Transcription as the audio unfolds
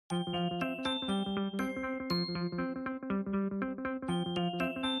I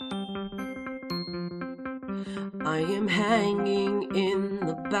am hanging in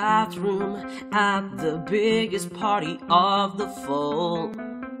the bathroom at the biggest party of the fall.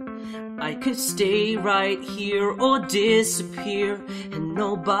 I could stay right here or disappear, and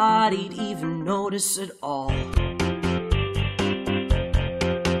nobody'd even notice at all.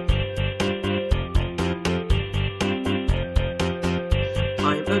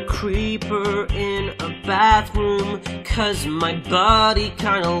 I'm a creeper in a bathroom, 'cause my body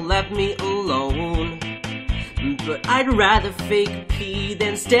kinda left me alone. But I'd rather fake pee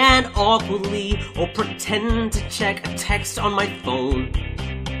than stand awkwardly or pretend to check a text on my phone.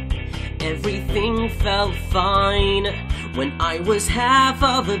 Everything felt fine when I was half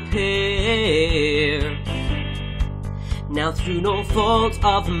of a pair. Now through no fault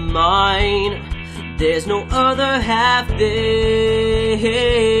of mine, there's no other half there.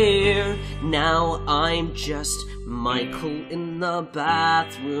 Now I'm just Michael in the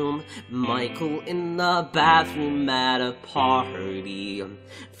bathroom, Michael in the bathroom at a party.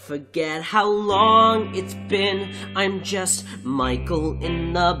 Forget how long it's been, I'm just Michael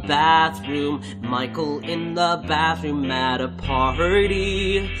in the bathroom, Michael in the bathroom at a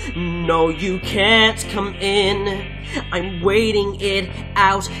party. No, you can't come in, I'm waiting it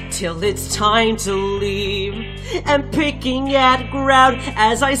out till it's time to leave, and picking at ground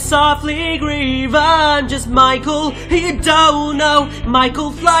as I softly grieve. I'm just Michael, you don't know,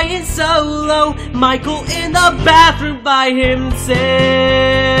 Michael flying solo, Michael in the bathroom by himself,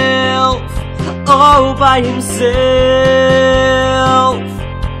 oh by himself.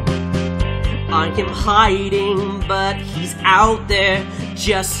 I am hiding, but he's out there,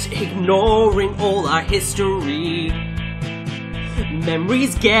 just ignoring all our history.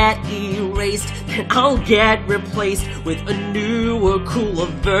 Memories get erased, then I'll get replaced with a newer, cooler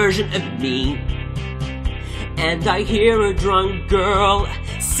version of me. And I hear a drunk girl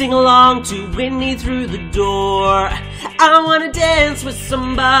sing along to Whitney through the door. I wanna dance with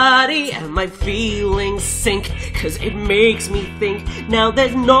somebody, and my feelings sink, 'cause it makes me think now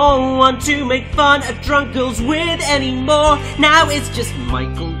there's no one to make fun of drunk girls with anymore. Now it's just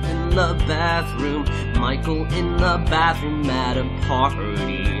Michael in the bathroom, Michael in the bathroom at a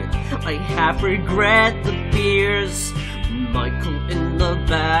party. I half regret the beers, Michael in the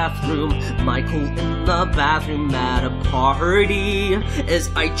bathroom, Michael in the bathroom at a party. As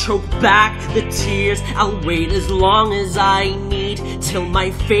I choke back the tears, I'll wait as long as I need till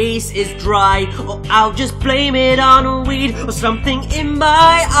my face is dry, or I'll just blame it on weed or something in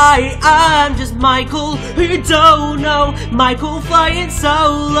my eye. I'm just Michael, who you don't know, Michael flying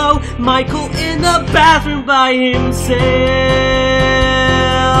solo, Michael in the bathroom by himself.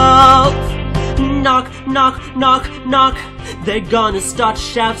 Knock, knock, knock, knock. They're gonna start to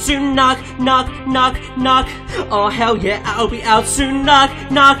shout soon. Knock, knock, knock, knock. Oh hell yeah, I'll be out soon. Knock,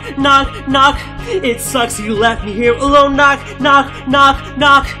 knock, knock, knock. It sucks you left me here alone. Knock, knock, knock,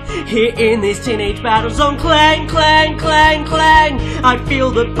 knock. Here in this teenage battle zone. Clang, clang, clang, clang. I feel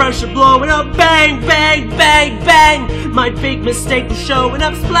the pressure blowing up. Bang, bang, bang, bang. My big mistake was showing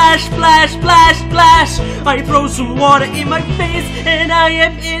up. Splash, splash, splash, splash. I throw some water in my face, and I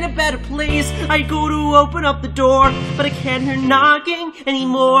am in a better place. I go to open up the door, but I can't hear knocking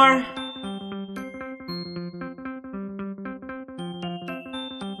anymore.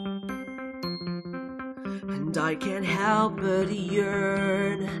 And I can't help but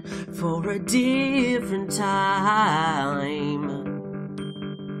yearn for a different time.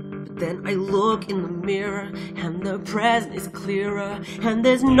 But then I look in the mirror, and the present is clearer, and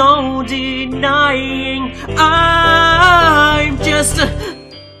there's no denying I'm just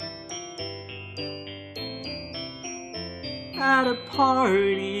at a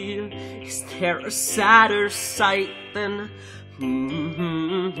party. Is there a sadder sight than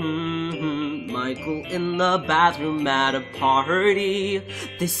Michael in the bathroom at a party?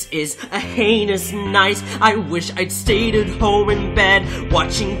 This is a heinous night. I wish I'd stayed at home in bed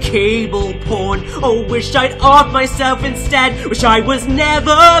watching cable porn. Oh, wish I'd off myself instead. Wish I was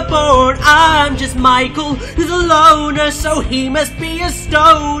never born. I'm just Michael, who's a loner, so he must be a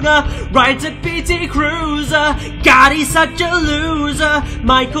stoner. Rides a PT Cruiser, God, he's such a loser.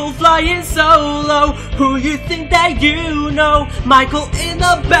 Michael flying solo, who you think that you know? Michael in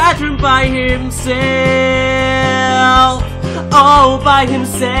the bathroom by himself, oh by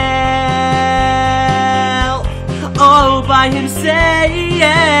himself, oh by himself.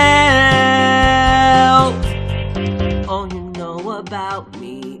 All you know about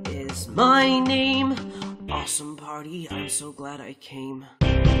me is my name. Awesome party, I'm so glad I came.